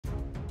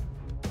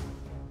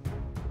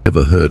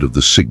Ever heard of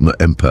the Sigma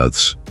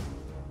Empaths?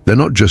 They're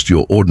not just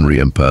your ordinary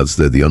empaths,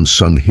 they're the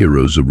unsung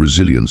heroes of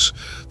resilience,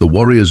 the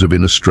warriors of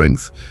inner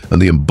strength,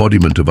 and the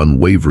embodiment of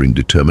unwavering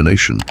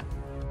determination.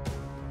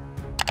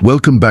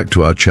 Welcome back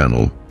to our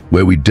channel,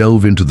 where we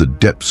delve into the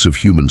depths of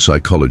human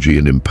psychology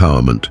and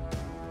empowerment.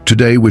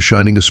 Today we're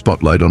shining a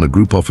spotlight on a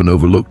group often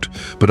overlooked,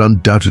 but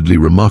undoubtedly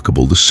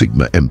remarkable, the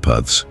Sigma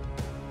Empaths.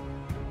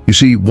 You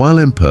see, while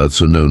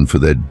empaths are known for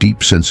their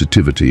deep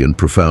sensitivity and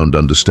profound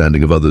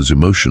understanding of others'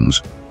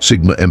 emotions,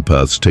 Sigma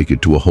Empaths take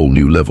it to a whole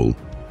new level.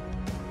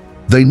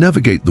 They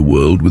navigate the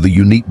world with a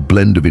unique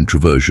blend of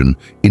introversion,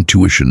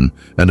 intuition,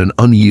 and an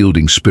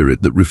unyielding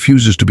spirit that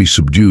refuses to be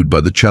subdued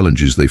by the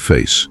challenges they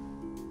face.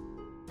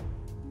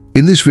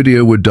 In this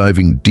video, we're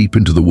diving deep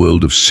into the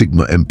world of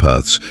Sigma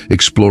Empaths,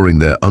 exploring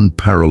their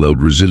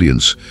unparalleled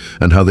resilience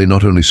and how they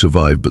not only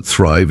survive but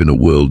thrive in a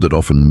world that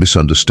often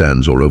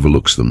misunderstands or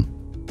overlooks them.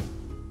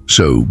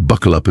 So,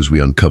 buckle up as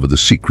we uncover the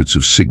secrets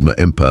of Sigma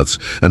Empaths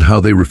and how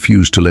they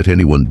refuse to let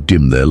anyone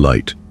dim their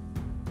light.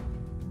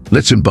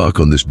 Let's embark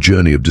on this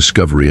journey of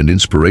discovery and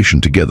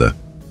inspiration together.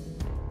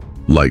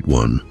 Light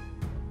 1.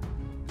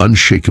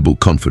 Unshakable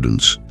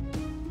confidence.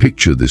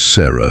 Picture this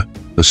Sarah,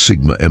 a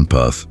Sigma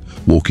Empath,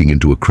 walking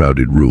into a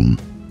crowded room.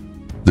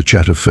 The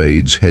chatter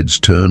fades,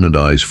 heads turn, and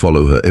eyes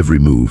follow her every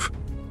move.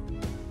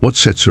 What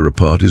sets her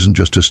apart isn't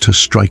just her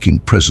striking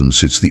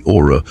presence, it's the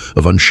aura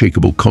of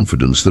unshakable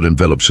confidence that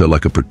envelops her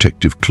like a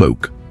protective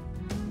cloak.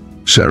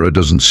 Sarah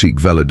doesn't seek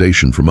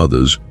validation from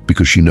others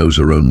because she knows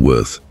her own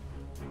worth.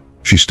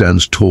 She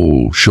stands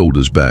tall,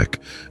 shoulders back,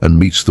 and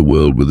meets the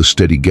world with a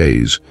steady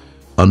gaze,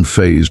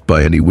 unfazed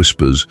by any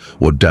whispers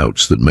or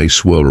doubts that may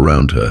swirl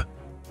around her.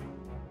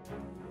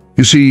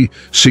 You see,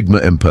 Sigma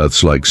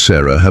Empaths like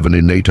Sarah have an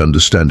innate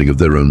understanding of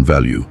their own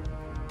value.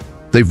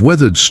 They've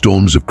weathered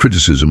storms of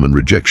criticism and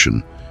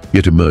rejection,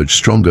 yet emerged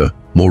stronger,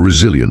 more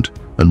resilient,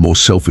 and more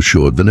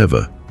self-assured than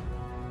ever.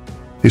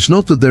 It's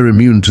not that they're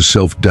immune to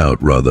self-doubt,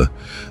 rather,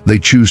 they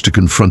choose to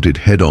confront it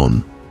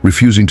head-on,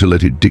 refusing to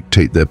let it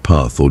dictate their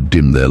path or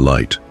dim their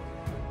light.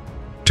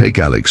 Take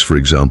Alex, for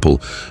example,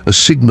 a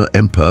Sigma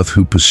Empath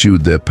who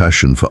pursued their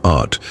passion for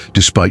art,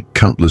 despite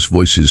countless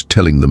voices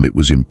telling them it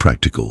was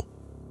impractical.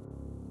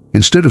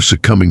 Instead of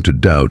succumbing to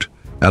doubt,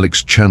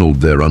 Alex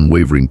channeled their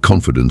unwavering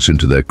confidence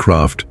into their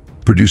craft,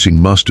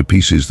 producing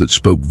masterpieces that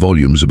spoke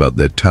volumes about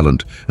their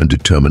talent and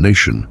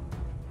determination.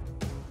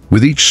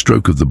 With each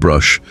stroke of the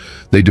brush,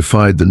 they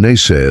defied the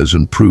naysayers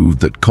and proved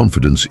that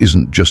confidence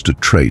isn't just a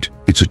trait,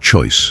 it's a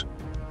choice,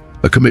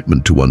 a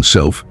commitment to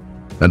oneself,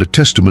 and a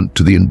testament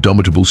to the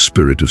indomitable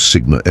spirit of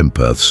Sigma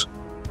Empaths.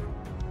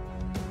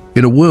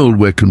 In a world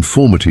where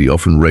conformity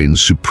often reigns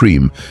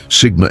supreme,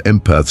 Sigma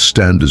Empaths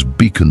stand as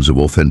beacons of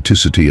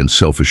authenticity and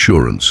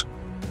self-assurance.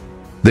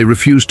 They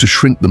refuse to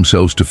shrink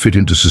themselves to fit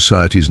into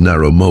society's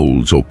narrow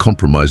molds or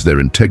compromise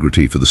their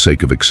integrity for the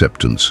sake of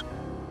acceptance.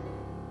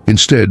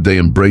 Instead, they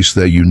embrace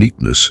their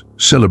uniqueness,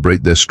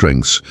 celebrate their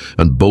strengths,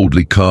 and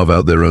boldly carve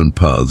out their own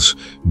paths,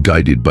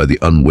 guided by the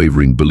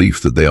unwavering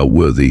belief that they are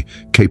worthy,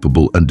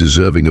 capable, and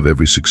deserving of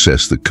every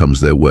success that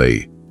comes their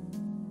way.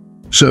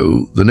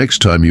 So, the next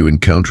time you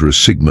encounter a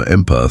Sigma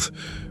Empath,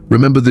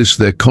 remember this: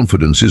 their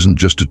confidence isn't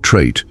just a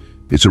trait,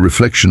 it's a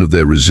reflection of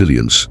their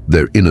resilience,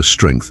 their inner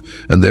strength,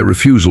 and their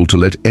refusal to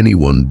let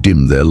anyone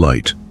dim their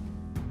light.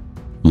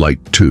 Light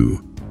 2.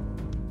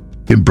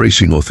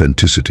 Embracing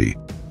authenticity.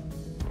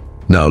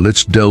 Now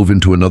let's delve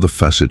into another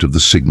facet of the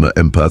Sigma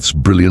Empath's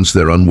brilliance,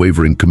 their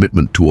unwavering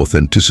commitment to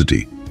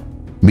authenticity.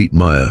 Meet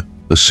Maya,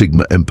 a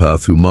Sigma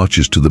Empath who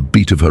marches to the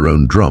beat of her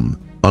own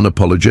drum,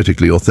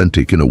 unapologetically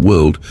authentic in a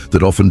world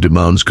that often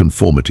demands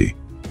conformity.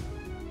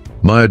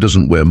 Maya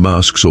doesn't wear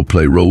masks or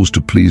play roles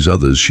to please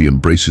others. She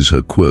embraces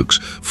her quirks,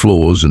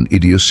 flaws, and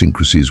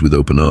idiosyncrasies with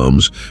open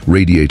arms,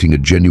 radiating a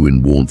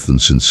genuine warmth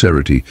and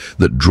sincerity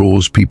that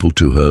draws people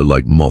to her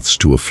like moths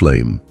to a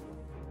flame.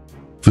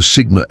 For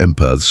Sigma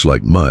Empaths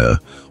like Maya,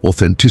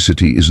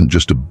 authenticity isn't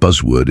just a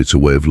buzzword, it's a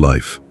way of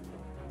life.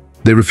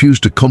 They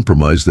refuse to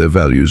compromise their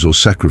values or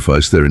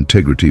sacrifice their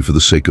integrity for the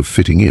sake of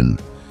fitting in.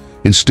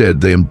 Instead,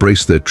 they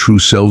embrace their true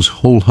selves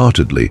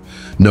wholeheartedly,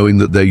 knowing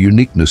that their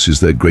uniqueness is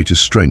their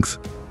greatest strength.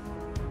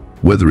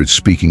 Whether it's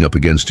speaking up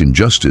against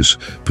injustice,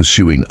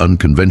 pursuing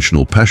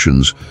unconventional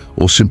passions,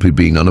 or simply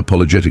being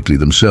unapologetically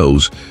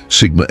themselves,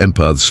 Sigma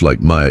Empaths like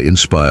Maya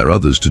inspire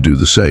others to do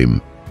the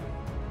same.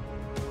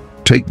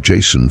 Take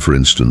Jason, for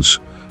instance,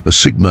 a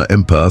Sigma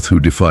Empath who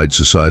defied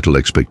societal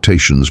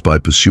expectations by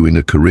pursuing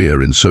a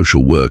career in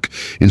social work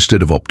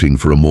instead of opting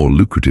for a more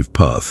lucrative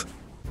path.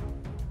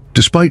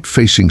 Despite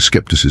facing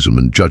skepticism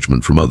and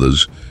judgment from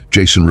others,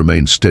 Jason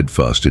remained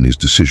steadfast in his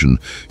decision,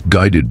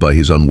 guided by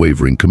his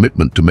unwavering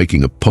commitment to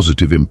making a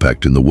positive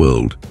impact in the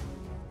world.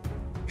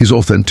 His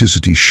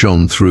authenticity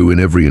shone through in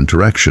every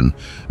interaction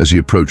as he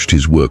approached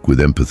his work with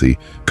empathy,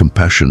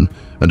 compassion,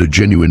 and a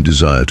genuine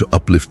desire to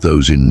uplift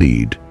those in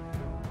need.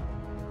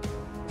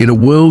 In a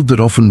world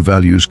that often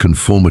values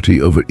conformity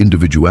over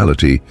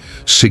individuality,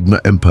 Sigma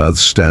Empaths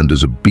stand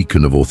as a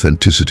beacon of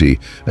authenticity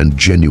and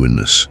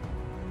genuineness.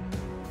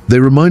 They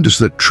remind us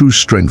that true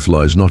strength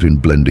lies not in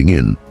blending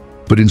in,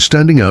 but in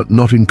standing out,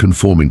 not in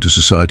conforming to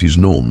society's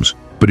norms,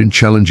 but in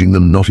challenging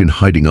them, not in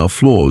hiding our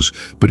flaws,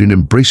 but in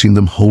embracing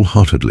them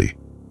wholeheartedly.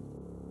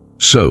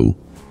 So,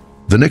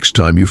 the next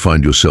time you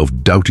find yourself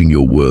doubting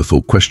your worth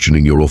or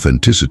questioning your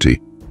authenticity,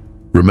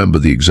 remember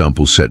the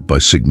example set by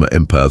Sigma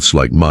empaths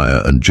like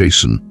Maya and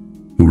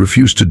Jason, who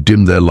refuse to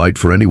dim their light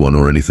for anyone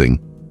or anything.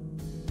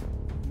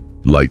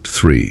 Light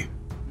 3.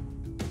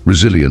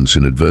 Resilience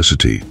in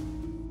adversity.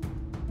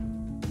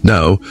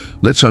 Now,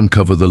 let's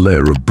uncover the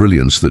layer of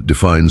brilliance that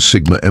defines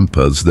Sigma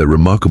empaths, their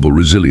remarkable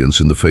resilience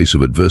in the face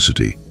of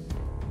adversity.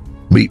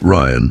 Meet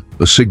Ryan,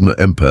 a Sigma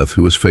empath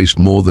who has faced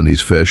more than his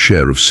fair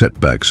share of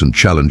setbacks and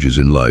challenges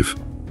in life.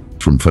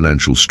 From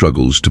financial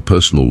struggles to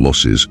personal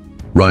losses,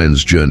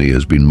 Ryan's journey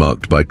has been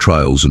marked by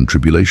trials and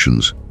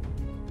tribulations.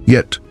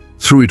 Yet,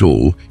 through it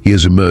all, he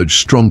has emerged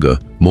stronger,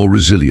 more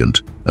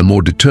resilient, and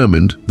more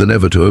determined than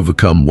ever to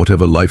overcome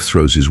whatever life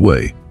throws his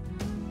way.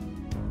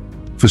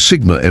 For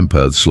Sigma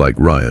empaths like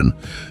Ryan,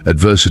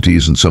 adversity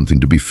isn't something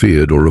to be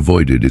feared or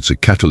avoided, it's a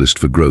catalyst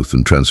for growth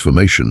and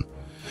transformation.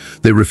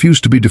 They refuse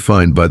to be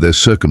defined by their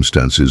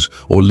circumstances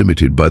or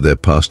limited by their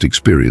past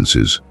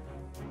experiences.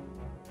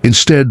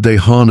 Instead, they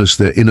harness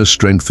their inner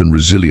strength and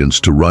resilience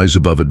to rise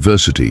above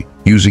adversity,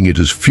 using it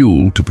as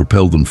fuel to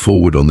propel them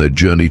forward on their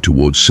journey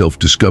towards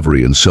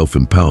self-discovery and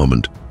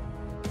self-empowerment.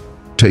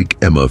 Take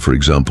Emma, for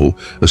example,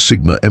 a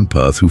Sigma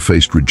empath who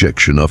faced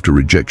rejection after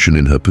rejection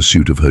in her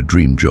pursuit of her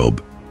dream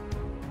job.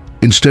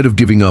 Instead of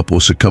giving up or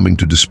succumbing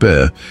to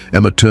despair,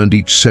 Emma turned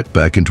each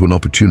setback into an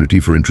opportunity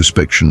for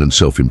introspection and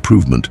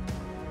self-improvement.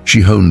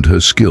 She honed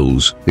her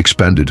skills,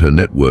 expanded her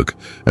network,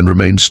 and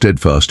remained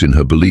steadfast in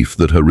her belief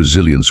that her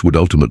resilience would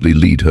ultimately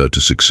lead her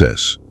to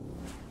success.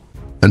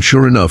 And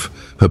sure enough,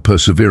 her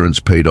perseverance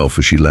paid off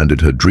as she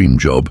landed her dream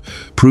job,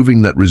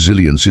 proving that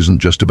resilience isn't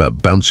just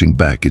about bouncing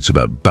back, it's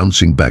about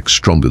bouncing back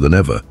stronger than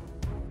ever.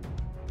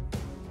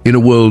 In a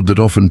world that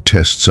often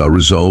tests our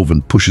resolve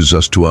and pushes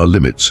us to our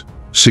limits,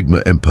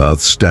 Sigma empaths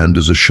stand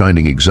as a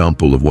shining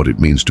example of what it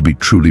means to be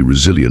truly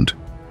resilient.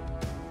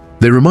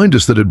 They remind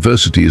us that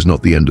adversity is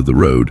not the end of the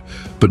road,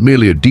 but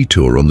merely a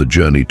detour on the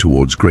journey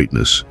towards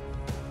greatness.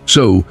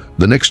 So,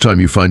 the next time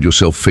you find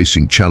yourself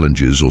facing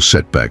challenges or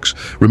setbacks,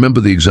 remember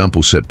the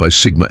example set by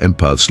Sigma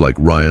empaths like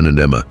Ryan and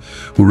Emma,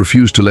 who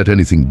refuse to let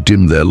anything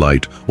dim their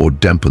light or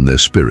dampen their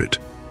spirit.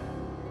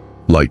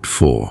 Light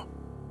 4.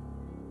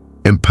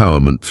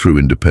 Empowerment through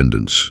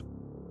independence.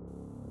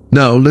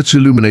 Now, let's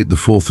illuminate the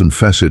fourth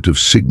facet of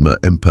Sigma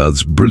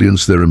empaths'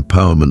 brilliance, their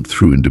empowerment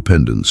through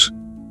independence.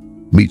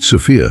 Meet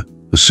Sophia,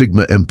 a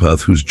Sigma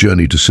empath whose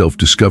journey to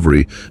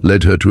self-discovery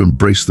led her to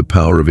embrace the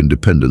power of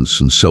independence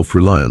and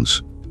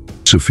self-reliance.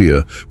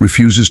 Sophia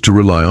refuses to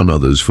rely on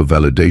others for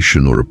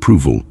validation or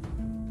approval,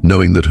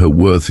 knowing that her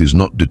worth is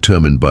not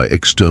determined by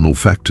external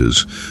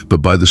factors,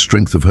 but by the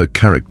strength of her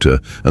character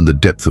and the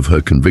depth of her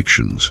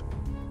convictions.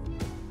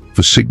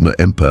 For Sigma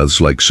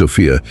empaths like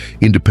Sophia,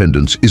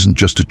 independence isn't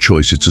just a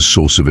choice, it's a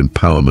source of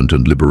empowerment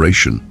and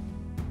liberation.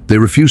 They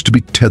refuse to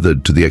be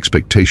tethered to the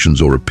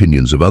expectations or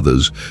opinions of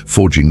others,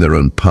 forging their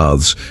own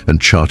paths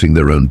and charting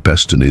their own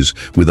destinies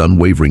with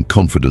unwavering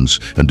confidence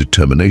and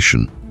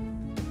determination.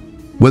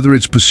 Whether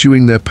it's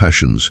pursuing their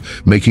passions,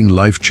 making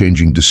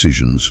life-changing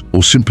decisions,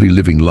 or simply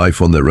living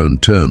life on their own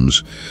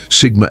terms,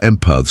 Sigma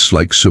empaths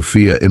like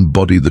Sophia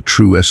embody the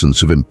true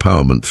essence of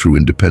empowerment through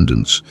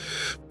independence.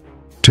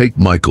 Take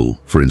Michael,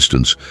 for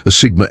instance, a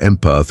Sigma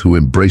empath who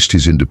embraced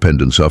his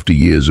independence after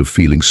years of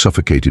feeling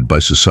suffocated by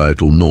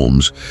societal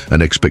norms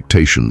and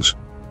expectations.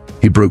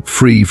 He broke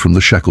free from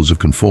the shackles of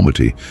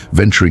conformity,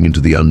 venturing into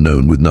the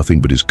unknown with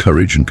nothing but his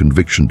courage and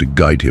conviction to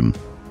guide him.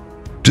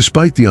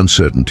 Despite the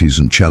uncertainties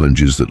and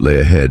challenges that lay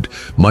ahead,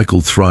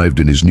 Michael thrived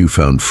in his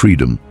newfound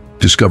freedom,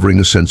 discovering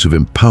a sense of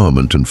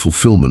empowerment and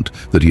fulfillment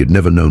that he had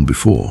never known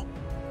before.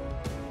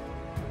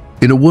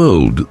 In a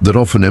world that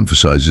often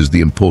emphasizes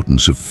the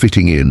importance of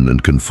fitting in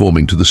and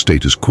conforming to the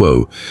status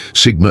quo,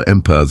 Sigma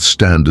empaths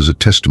stand as a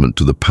testament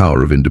to the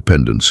power of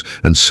independence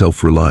and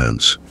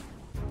self-reliance.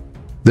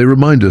 They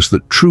remind us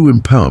that true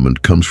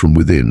empowerment comes from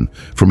within,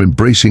 from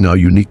embracing our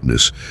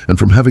uniqueness, and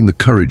from having the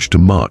courage to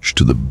march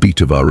to the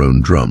beat of our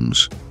own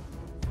drums.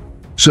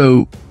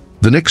 So,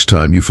 the next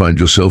time you find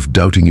yourself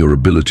doubting your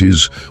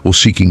abilities or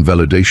seeking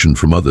validation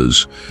from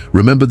others,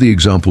 remember the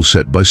example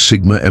set by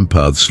Sigma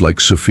empaths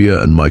like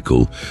Sophia and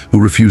Michael, who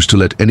refuse to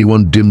let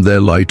anyone dim their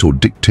light or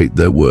dictate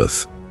their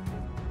worth.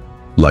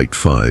 Light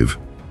 5.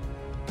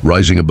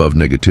 Rising above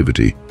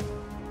negativity.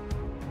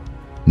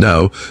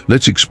 Now,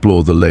 let's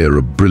explore the layer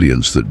of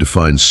brilliance that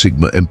defines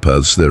Sigma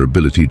empaths, their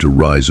ability to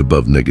rise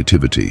above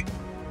negativity.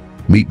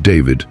 Meet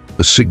David,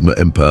 a Sigma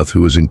empath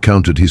who has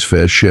encountered his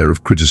fair share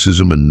of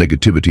criticism and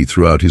negativity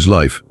throughout his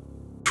life.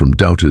 From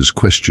doubters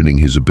questioning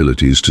his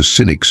abilities to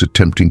cynics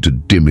attempting to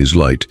dim his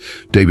light,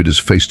 David has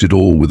faced it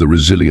all with a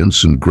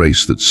resilience and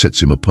grace that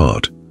sets him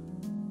apart.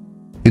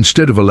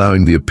 Instead of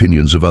allowing the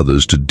opinions of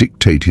others to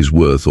dictate his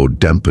worth or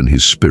dampen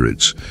his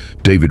spirits,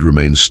 David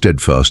remains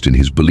steadfast in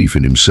his belief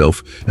in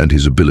himself and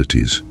his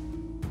abilities.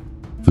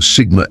 For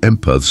Sigma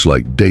empaths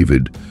like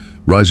David,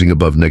 Rising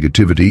above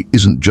negativity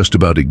isn't just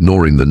about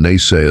ignoring the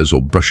naysayers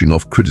or brushing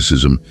off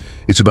criticism.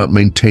 It's about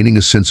maintaining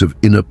a sense of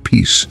inner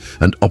peace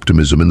and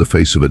optimism in the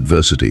face of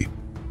adversity.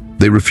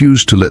 They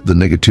refuse to let the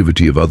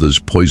negativity of others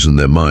poison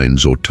their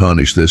minds or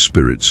tarnish their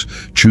spirits,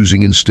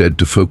 choosing instead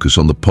to focus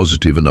on the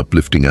positive and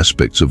uplifting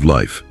aspects of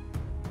life.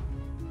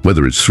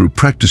 Whether it's through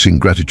practicing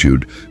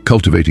gratitude,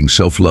 cultivating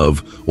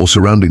self-love, or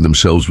surrounding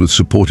themselves with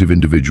supportive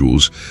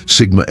individuals,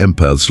 Sigma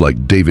empaths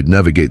like David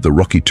navigate the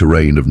rocky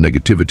terrain of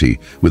negativity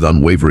with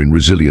unwavering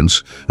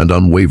resilience and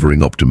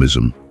unwavering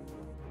optimism.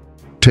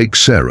 Take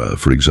Sarah,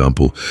 for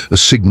example, a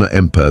Sigma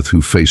empath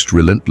who faced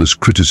relentless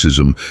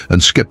criticism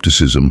and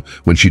skepticism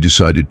when she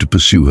decided to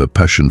pursue her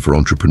passion for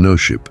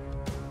entrepreneurship.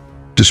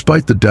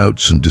 Despite the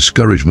doubts and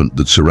discouragement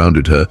that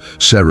surrounded her,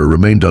 Sarah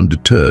remained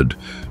undeterred,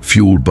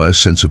 fueled by a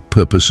sense of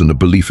purpose and a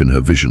belief in her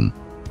vision.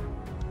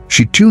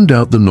 She tuned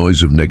out the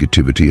noise of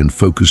negativity and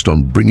focused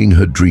on bringing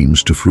her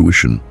dreams to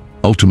fruition,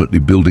 ultimately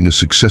building a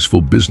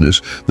successful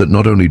business that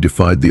not only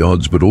defied the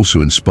odds but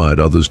also inspired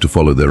others to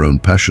follow their own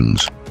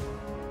passions.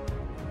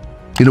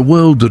 In a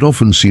world that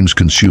often seems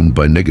consumed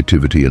by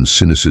negativity and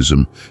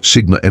cynicism,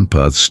 Sigma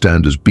empaths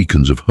stand as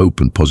beacons of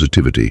hope and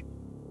positivity.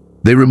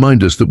 They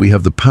remind us that we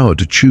have the power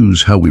to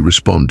choose how we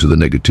respond to the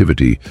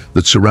negativity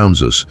that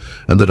surrounds us,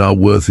 and that our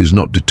worth is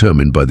not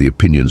determined by the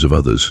opinions of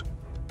others.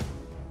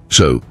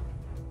 So,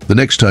 the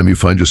next time you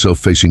find yourself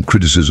facing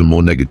criticism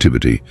or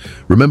negativity,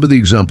 remember the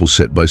example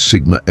set by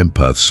Sigma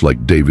empaths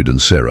like David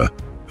and Sarah,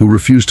 who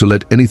refuse to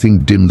let anything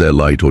dim their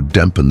light or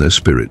dampen their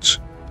spirits.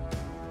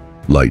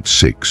 Light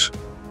 6.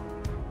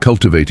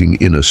 Cultivating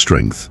inner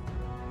strength.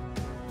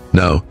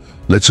 Now,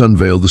 let's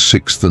unveil the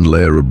sixth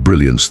layer of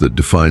brilliance that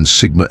defines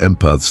Sigma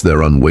empaths,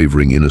 their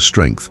unwavering inner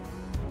strength.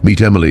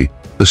 Meet Emily,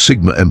 a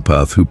Sigma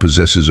empath who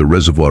possesses a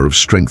reservoir of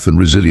strength and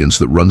resilience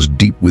that runs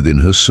deep within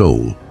her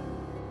soul.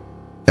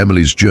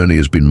 Emily's journey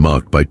has been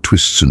marked by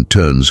twists and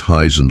turns,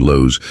 highs and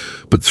lows,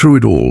 but through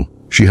it all,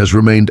 she has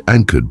remained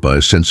anchored by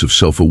a sense of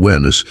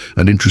self-awareness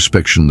and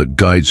introspection that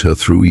guides her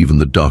through even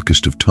the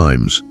darkest of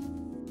times.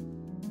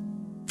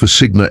 For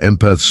Sigma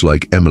empaths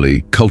like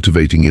Emily,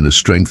 cultivating inner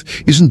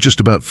strength isn't just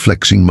about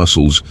flexing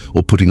muscles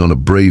or putting on a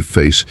brave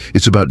face.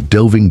 It's about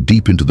delving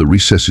deep into the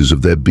recesses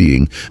of their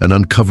being and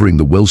uncovering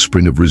the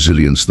wellspring of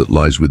resilience that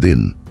lies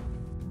within.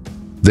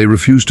 They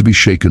refuse to be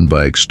shaken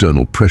by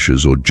external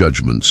pressures or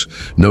judgments,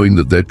 knowing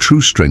that their true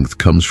strength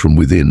comes from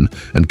within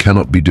and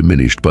cannot be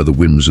diminished by the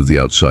whims of the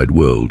outside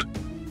world.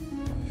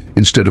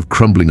 Instead of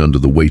crumbling under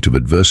the weight of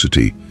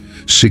adversity,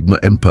 Sigma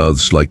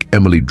empaths like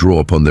Emily draw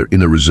upon their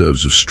inner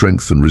reserves of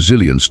strength and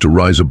resilience to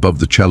rise above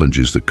the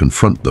challenges that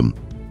confront them.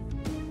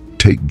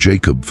 Take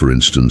Jacob, for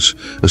instance,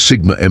 a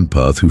Sigma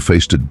empath who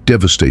faced a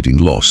devastating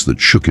loss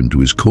that shook him to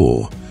his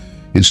core.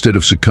 Instead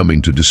of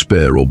succumbing to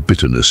despair or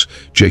bitterness,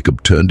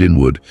 Jacob turned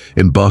inward,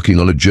 embarking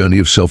on a journey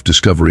of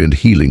self-discovery and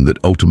healing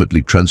that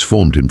ultimately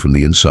transformed him from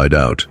the inside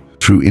out.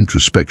 Through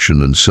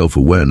introspection and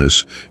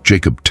self-awareness,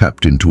 Jacob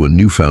tapped into a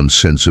newfound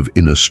sense of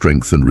inner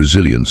strength and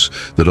resilience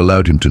that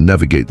allowed him to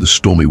navigate the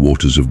stormy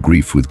waters of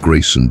grief with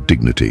grace and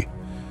dignity.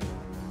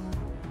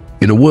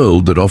 In a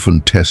world that often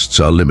tests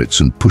our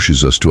limits and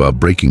pushes us to our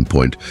breaking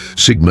point,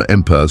 Sigma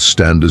empaths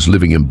stand as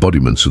living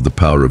embodiments of the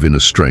power of inner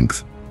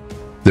strength.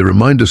 They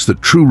remind us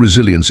that true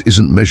resilience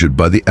isn't measured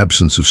by the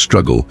absence of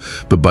struggle,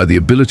 but by the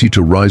ability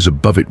to rise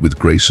above it with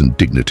grace and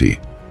dignity.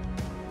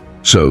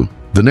 So,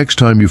 the next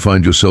time you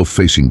find yourself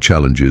facing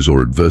challenges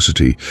or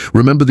adversity,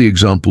 remember the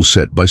example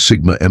set by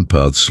Sigma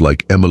empaths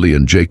like Emily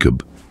and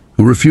Jacob,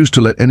 who refuse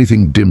to let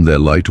anything dim their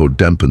light or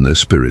dampen their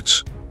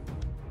spirits.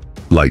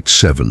 Light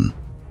 7.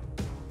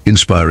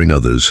 Inspiring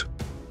others.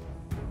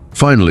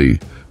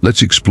 Finally,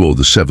 let's explore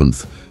the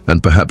seventh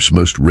and perhaps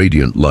most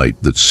radiant light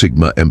that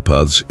Sigma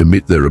empaths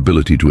emit: their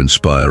ability to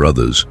inspire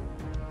others.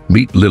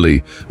 Meet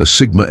Lily, a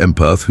Sigma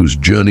empath whose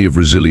journey of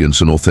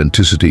resilience and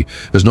authenticity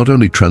has not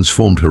only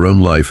transformed her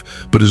own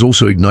life, but has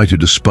also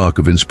ignited a spark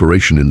of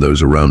inspiration in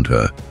those around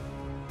her.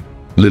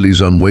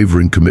 Lily's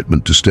unwavering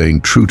commitment to staying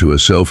true to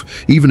herself,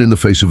 even in the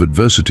face of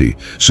adversity,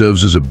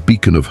 serves as a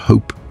beacon of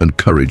hope and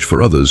courage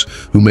for others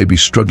who may be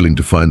struggling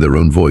to find their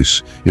own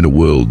voice in a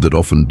world that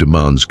often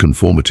demands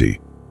conformity.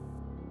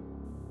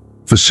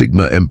 For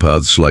Sigma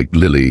empaths like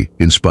Lily,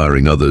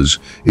 inspiring others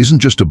isn't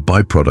just a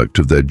byproduct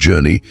of their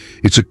journey,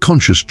 it's a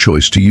conscious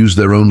choice to use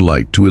their own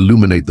light to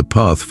illuminate the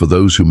path for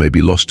those who may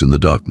be lost in the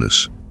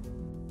darkness.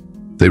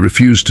 They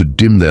refuse to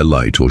dim their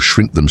light or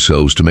shrink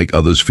themselves to make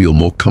others feel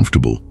more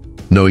comfortable,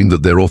 knowing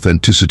that their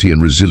authenticity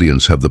and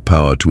resilience have the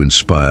power to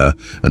inspire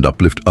and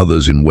uplift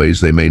others in ways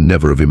they may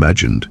never have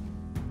imagined.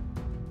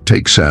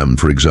 Take Sam,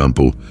 for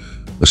example,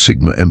 a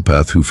Sigma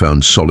empath who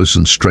found solace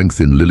and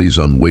strength in Lily's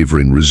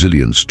unwavering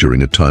resilience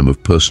during a time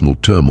of personal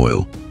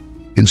turmoil.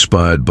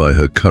 Inspired by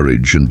her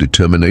courage and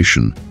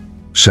determination,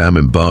 Sam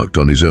embarked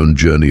on his own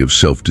journey of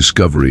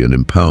self-discovery and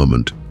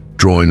empowerment,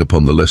 drawing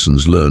upon the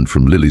lessons learned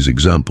from Lily's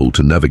example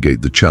to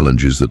navigate the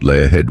challenges that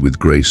lay ahead with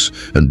grace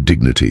and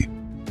dignity.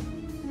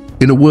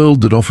 In a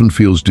world that often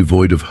feels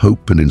devoid of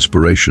hope and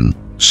inspiration,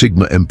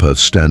 Sigma empaths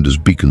stand as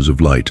beacons of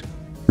light,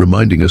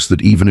 reminding us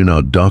that even in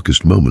our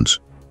darkest moments,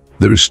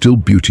 there is still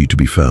beauty to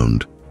be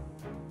found.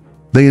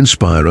 They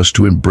inspire us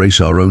to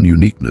embrace our own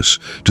uniqueness,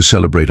 to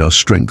celebrate our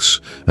strengths,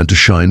 and to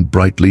shine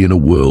brightly in a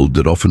world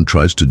that often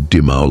tries to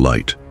dim our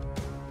light.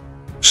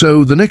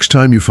 So, the next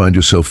time you find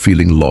yourself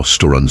feeling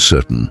lost or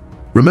uncertain,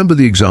 remember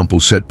the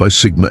example set by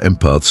Sigma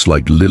empaths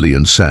like Lily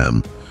and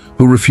Sam,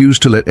 who refuse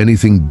to let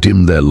anything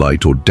dim their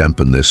light or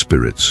dampen their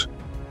spirits.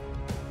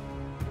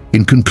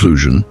 In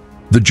conclusion,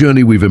 the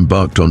journey we've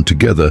embarked on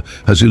together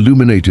has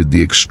illuminated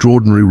the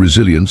extraordinary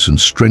resilience and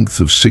strength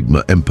of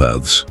Sigma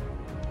empaths.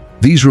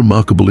 These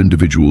remarkable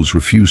individuals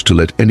refuse to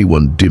let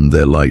anyone dim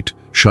their light,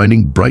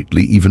 shining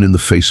brightly even in the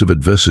face of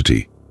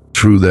adversity.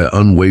 Through their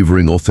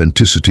unwavering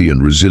authenticity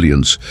and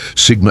resilience,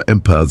 Sigma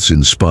empaths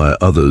inspire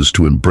others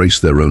to embrace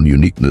their own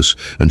uniqueness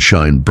and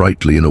shine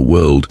brightly in a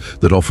world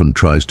that often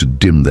tries to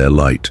dim their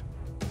light.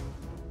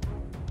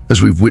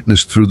 As we've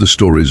witnessed through the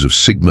stories of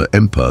Sigma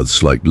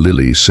empaths like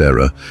Lily,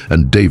 Sarah,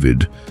 and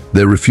David,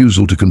 their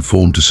refusal to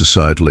conform to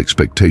societal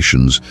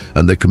expectations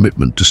and their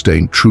commitment to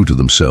staying true to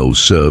themselves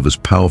serve as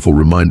powerful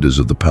reminders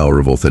of the power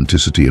of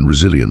authenticity and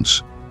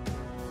resilience.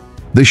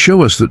 They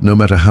show us that no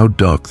matter how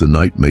dark the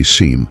night may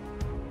seem,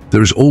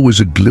 there is always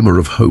a glimmer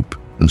of hope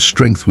and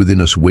strength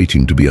within us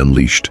waiting to be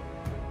unleashed.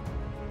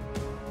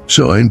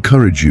 So I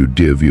encourage you,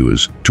 dear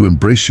viewers, to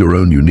embrace your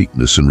own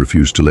uniqueness and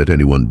refuse to let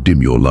anyone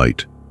dim your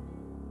light.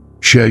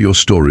 Share your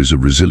stories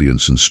of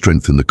resilience and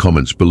strength in the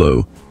comments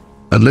below,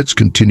 and let's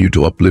continue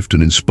to uplift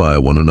and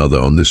inspire one another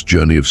on this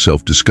journey of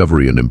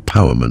self-discovery and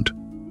empowerment.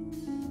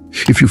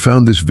 If you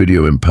found this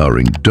video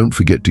empowering, don't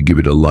forget to give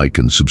it a like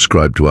and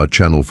subscribe to our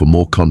channel for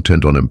more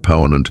content on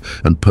empowerment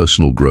and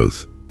personal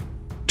growth.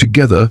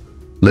 Together,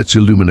 let's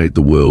illuminate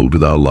the world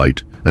with our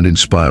light and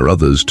inspire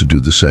others to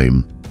do the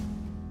same.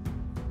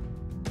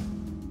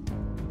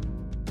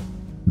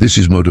 This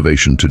is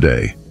Motivation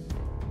Today.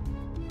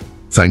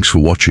 Thanks for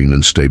watching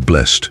and stay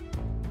blessed.